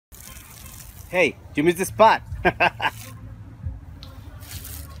Hey, you missed the spot.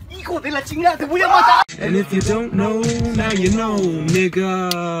 Hijo de la chingada, te voy a matar. And if you don't know, now you know, nigga.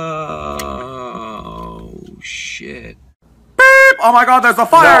 Oh, shit. Beep! Oh my god, there's a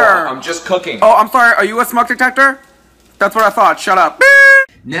fire! No, I'm just cooking. Oh, I'm sorry, are you a smoke detector? That's what I thought, shut up.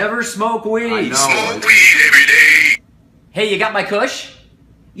 Beep! Never smoke weed. I know. Smoke weed every day. Hey, you got my kush?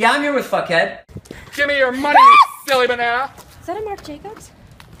 Yeah, I'm here with fuckhead. Give me your money, you silly banana! Is that a Marc Jacobs?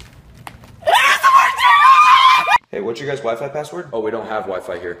 Hey, what's your guys' Wi-Fi password? Oh, we don't have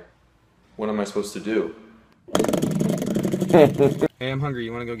Wi-Fi here. What am I supposed to do? Hey, I'm hungry.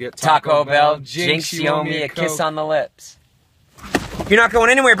 You want to go get Taco Bell, Jinx, you owe me a kiss on the lips. You're not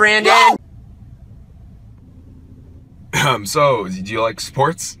going anywhere, Brandon! So, do you like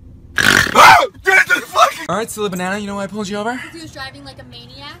sports? Alright, silly banana, you know why I pulled you over? Because he was driving like a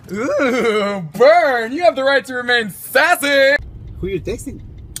maniac. Ooh, burn! You have the right to remain sassy! Who you texting?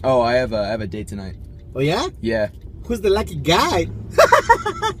 Oh, I have a date tonight. Oh yeah? Yeah. Who's the lucky guy?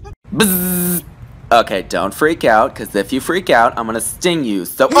 Bzzz. Okay, don't freak out, because if you freak out, I'm gonna sting you,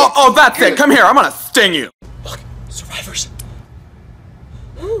 so- Oh, that's it! Come here, I'm gonna sting you! Look, survivors.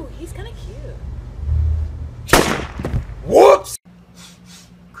 Ooh, he's kind of cute. Whoops!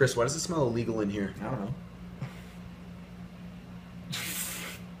 Chris, why does it smell illegal in here? I don't know.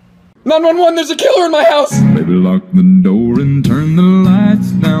 911, there's a killer in my house! Baby, lock the door and turn the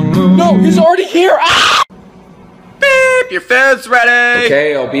lights down low. No, he's already here! Ah! Beep! Your food's ready!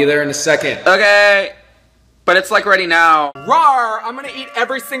 Okay, I'll be there in a second. Okay. But it's like ready now. Rawr! I'm gonna eat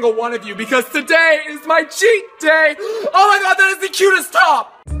every single one of you because today is my cheat day! Oh my god, that is the cutest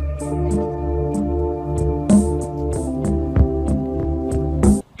top!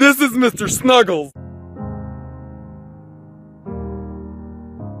 This is Mr. Snuggles.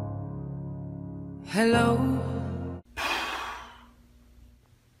 Hello?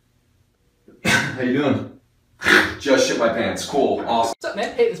 How you doing? Just shit my pants. Cool. Awesome. What's up,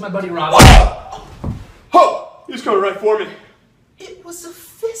 man? Hey, this is my buddy Rob. Oh! He's coming right for me. It was a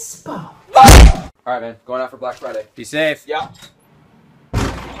fist bump. Alright, man. Going out for Black Friday. Be safe. Yeah.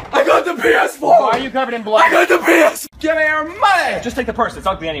 I got the PS4! Why are you covered in blood? I got the PS! Give me your money! Just take the purse. It's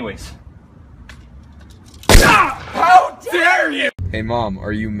ugly anyways. How dare you! Hey, Mom,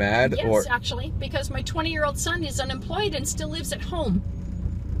 are you mad Yes, or- actually, because my 20-year-old son is unemployed and still lives at home.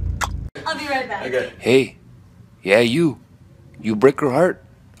 I'll be right back. Okay. Hey, yeah, you break her heart,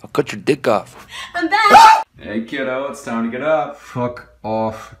 I'll cut your dick off. I'm back! Hey, kiddo, it's time to get up. Fuck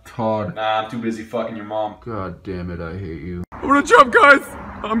off, Todd. Nah, I'm too busy fucking your mom. God damn it, I hate you. I'm gonna jump, guys!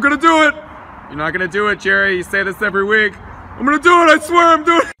 I'm gonna do it! You're not gonna do it, Jerry. You say this every week. I'm gonna do it, I swear I'm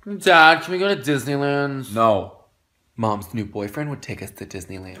doing it! Dad, can we go to Disneyland? No. Mom's new boyfriend would take us to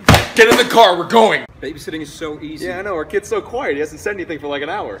Disneyland. Get in the car, we're going! Babysitting is so easy. Yeah, I know, our kid's so quiet, he hasn't said anything for like an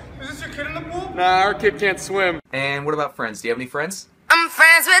hour. Is this your kid in the pool? Nah, our kid can't swim. And what about friends? Do you have any friends? I'm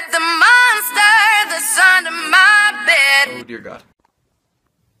friends with the monster that's under my bed. Oh, dear God.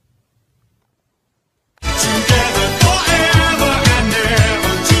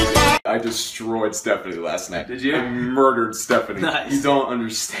 I destroyed Stephanie last night. Did you? I murdered Stephanie. Nice. You don't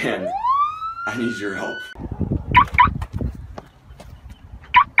understand. I need your help.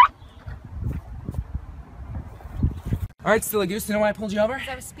 Alright, Silly Goose, you know why I pulled you over? Because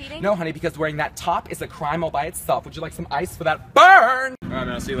I was speeding? No, honey, because wearing that top is a crime all by itself. Would you like some ice for that burn? Alright, man,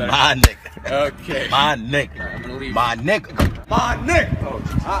 I'll see you later. My nigga. Okay. My nigga. Alright, I'm gonna leave. My nigga. My nigga.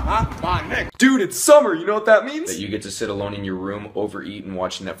 Oh, my neck. Dude, it's summer, you know what that means? That you get to sit alone in your room, overeat, and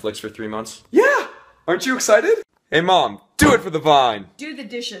watch Netflix for 3 months? Yeah! Aren't you excited? Hey, Mom, do it for the vine. Do the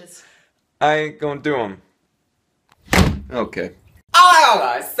dishes. I ain't gonna do them. Okay.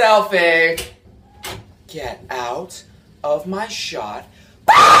 Oh, selfie! Get out of my shot.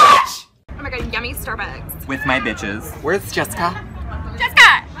 Oh my god, yummy Starbucks. With my bitches. Where's Jessica?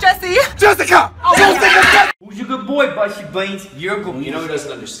 Jessica! Jesse! Jessica! Oh, Jessica! Who's your good boy, Bushy Brains? You're a good boy. You know he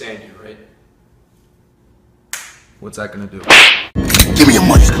doesn't understand you, right? What's that gonna do? Give me your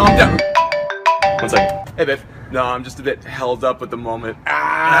money. Calm down. 1 second. Hey, babe. No, I'm just a bit held up at the moment.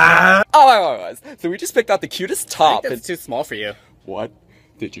 Ah! Oh, so we just picked out the cutest top. That's too small for you. What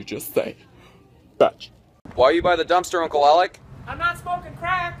did you just say? Batch. Why are you by the dumpster, Uncle Alec? I'm not smoking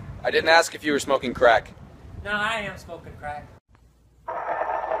crack. I didn't ask if you were smoking crack. No, I am smoking crack.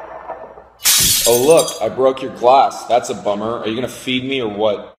 Oh look, I broke your glass. That's a bummer. Are you gonna feed me or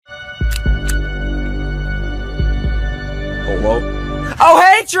what? Hello? Oh,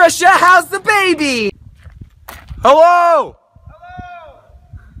 hey, Trisha, how's the baby? Hello!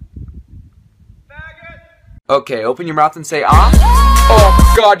 Okay, open your mouth and say ah.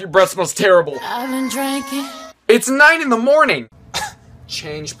 Oh god, your breath smells terrible. I've been drinking. It's 9 in the morning.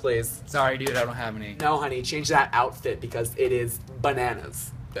 Change, please. Sorry, dude, I don't have any. No, honey, change that outfit because it is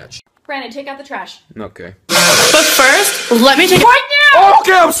bananas. Bitch. Brandon, take out the trash. Okay. But first, let me take right now! Oh,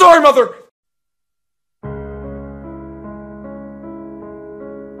 okay, I'm sorry, mother!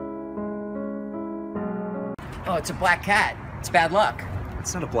 Oh, it's a black cat. It's bad luck.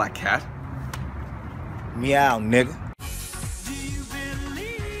 It's not a black cat. Meow, nigga.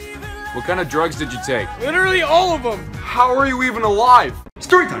 What kind of drugs did you take? Literally all of them! How are you even alive?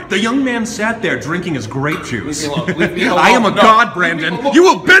 Story time. The young man sat there drinking his grape juice. Leave me alone. Leave me alone. I am a god, Brandon. You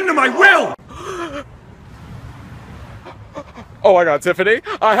will bend to my will! Oh my god, Tiffany,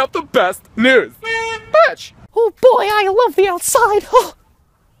 I have the best news. Bitch! Oh boy, I love the outside. Oh,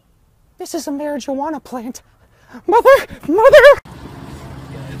 this is a marijuana plant. Mother!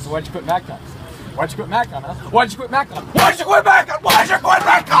 So why'd you quit Mac on? Why'd you quit Mac on, huh? Why'd you quit Mac on? Why'd you quit Mac on? Why'd you quit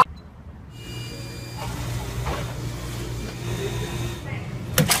Mac on?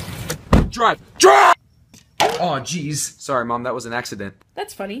 Drive! Oh, jeez. Sorry, Mom, that was an accident.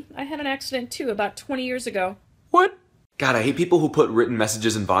 That's funny. I had an accident too about 20 years ago. What? God, I hate people who put written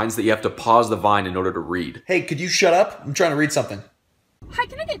messages in vines that you have to pause the vine in order to read. Hey, could you shut up? I'm trying to read something. Hi,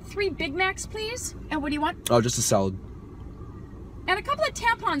 can I get 3 Big Macs, please? And what do you want? Oh, just a salad. And a couple of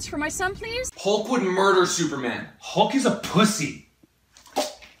tampons for my son, please? Hulk would murder Superman. Hulk is a pussy.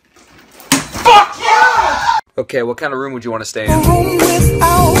 Fuck yeah! Okay, what kind of room would you want to stay in?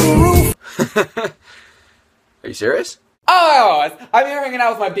 Are you serious? Oh, I'm here hanging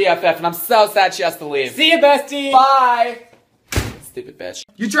out with my BFF and I'm so sad she has to leave. See you, bestie! Bye! Stupid bitch.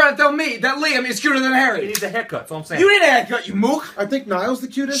 You trying to tell me that Liam is cuter than Harry? He needs a haircut, that's all I'm saying. You need a haircut, you mook! I think Niall's the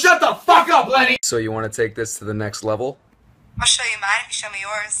cutest. Shut the fuck up, Lenny! So you want to take this to the next level? I'll show you mine if you show me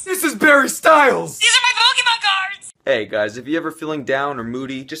yours. This is Barry Styles! These are my Pokemon cards! Hey guys, if you're ever feeling down or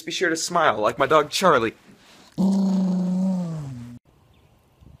moody, just be sure to smile like my dog Charlie.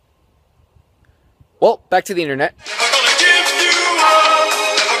 Well, back to the internet.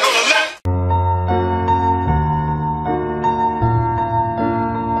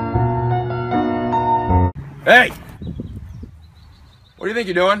 Hey! What do you think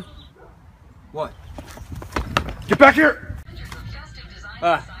you're doing? What? Get back here!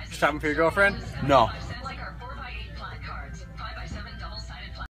 Shopping for your girlfriend? No.